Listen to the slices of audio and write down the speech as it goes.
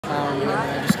turn, and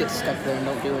I just get stuck there and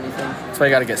don't do anything. That's why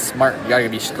you gotta get smart. You gotta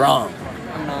be strong.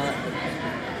 I'm not.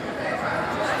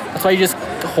 That's why you just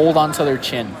hold on to their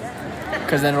chin,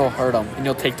 because then it'll hurt them, and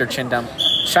you'll take their chin down.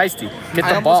 Shiesty, get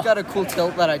the I ball. almost got a cool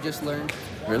tilt that I just learned.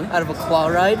 Really? Out of a claw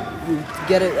ride, you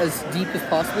get it as deep as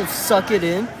possible, suck it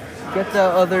in, get the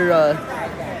other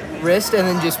wrist, and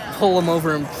then just pull them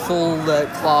over and pull the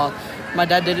claw. My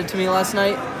dad did it to me last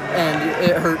night, and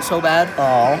it hurt so bad.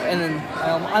 Oh. And then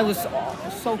I was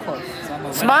so close.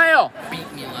 Smile!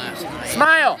 Beat me last night.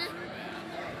 Smile!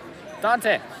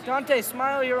 Dante. Dante,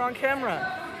 smile, you're on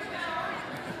camera.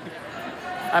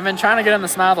 I've been trying to get him to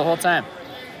smile the whole time.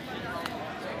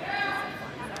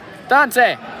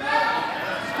 Dante!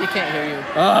 He can't hear you.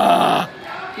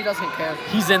 He doesn't care.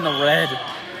 He's in the red.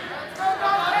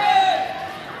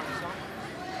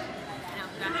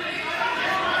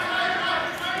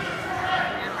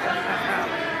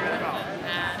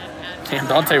 Damn,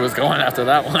 Dante was going after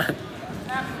that one.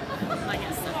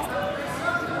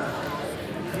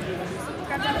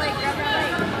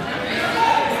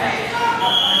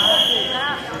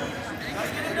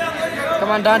 Come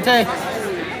on, Dante.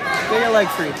 Get your leg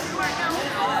free. Are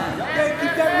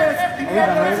you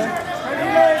done with it?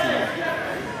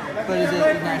 What is it?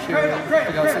 Not sure.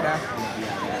 Pagosa now.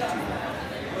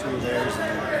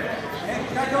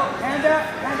 Hand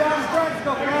down in front.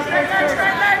 Go.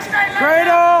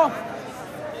 Cradle!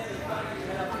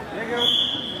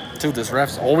 Dude, this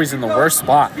ref's always in the worst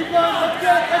spot. Score!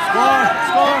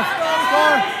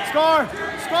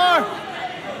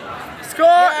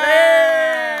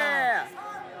 Yeah!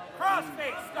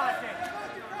 Crossface, Dante.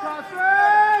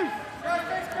 Crossface!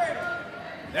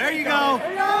 There you go.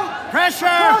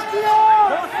 Pressure!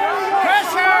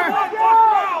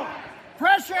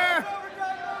 Pressure!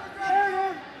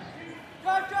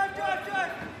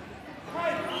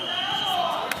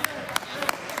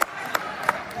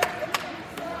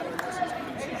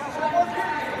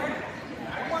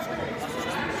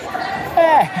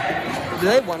 Do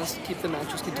they want us to keep the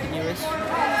matches continuous?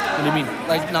 What do you mean?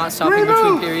 Like not stopping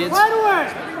between periods?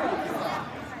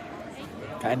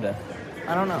 Kinda.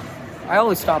 I don't know. I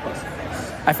always stop us.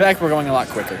 I feel like we're going a lot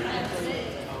quicker.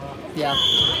 Yeah.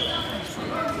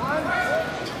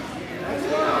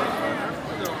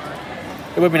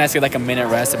 It would be nice to get like a minute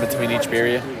rest in between each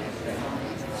period.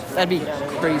 That'd be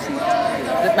crazy.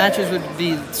 The matches would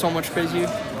be so much crazier.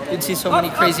 You'd see so many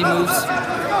crazy moves.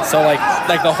 So like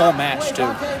the whole match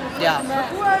too. Yeah.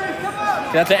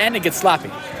 At the end it gets sloppy.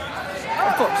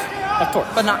 Of course. Of course.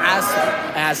 But not as so.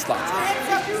 As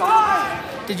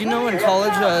sloppy. Did you know in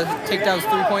college takedowns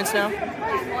 3 points now?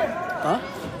 Huh?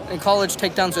 In college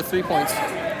takedowns are 3 points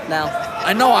now.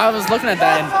 I know, I was looking at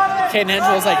that and Caden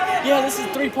Henschel was like, yeah, this is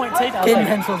 3-point takedown. Caden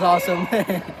Henschel's awesome.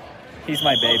 He's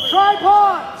my babe.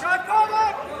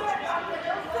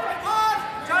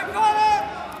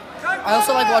 I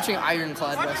also like watching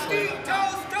ironclad wrestling.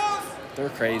 They're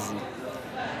crazy.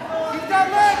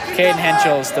 Caden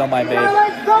Henschel is still my babe.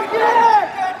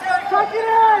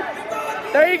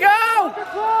 There you go!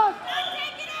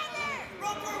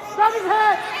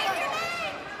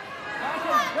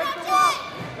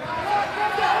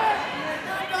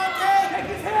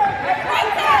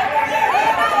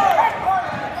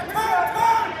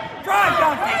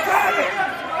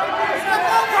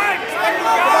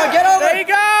 Get over! There you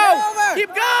go! Keep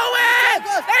going!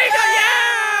 There you go!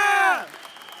 Yeah!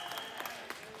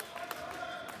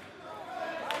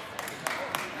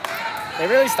 They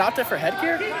really stopped it for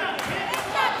headgear?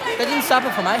 They didn't stop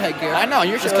it for my headgear. I know,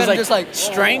 you're just just like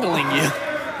strangling you.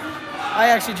 I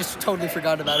actually just totally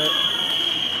forgot about it.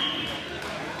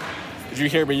 Did you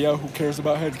hear me yell, who cares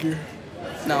about headgear?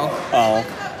 No. Oh.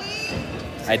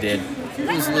 I did. It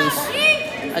was loose.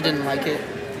 I didn't like it.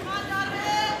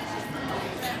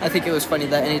 I think it was funny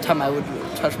that anytime I would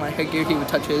touch my headgear, he would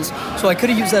touch his. So I could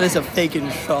have used that as a faking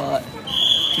shot.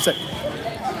 Just like,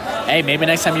 hey, maybe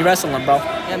next time you wrestle him, bro.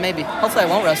 yeah, maybe. Hopefully I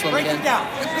won't wrestle him again.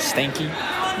 Stinky.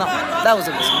 No, that was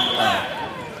a mistake.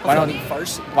 Why don't he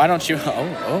farce? Why don't you?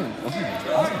 Oh.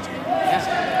 Yeah.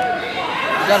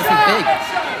 You gotta think big.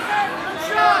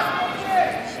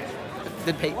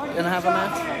 Did Peyton have a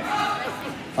match?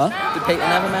 Huh? Did Peyton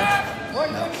have a match?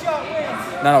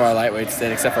 None of our lightweights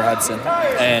did, except for Hudson.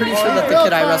 And Pretty sure that the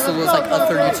kid I wrestled was like a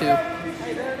 32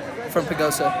 from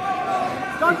Pagosa.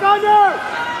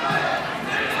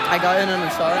 I got in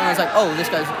and saw it, and I was like, oh, this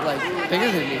guy's like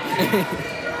bigger than me.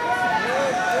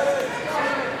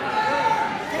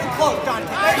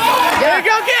 there you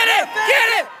go, get it!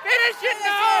 Finish it!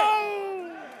 No!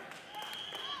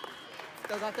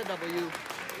 Still got the W.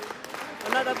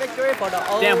 Another victory for the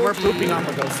OG. Damn, we're pooping on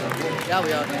Pagosa. Yeah,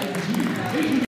 we are.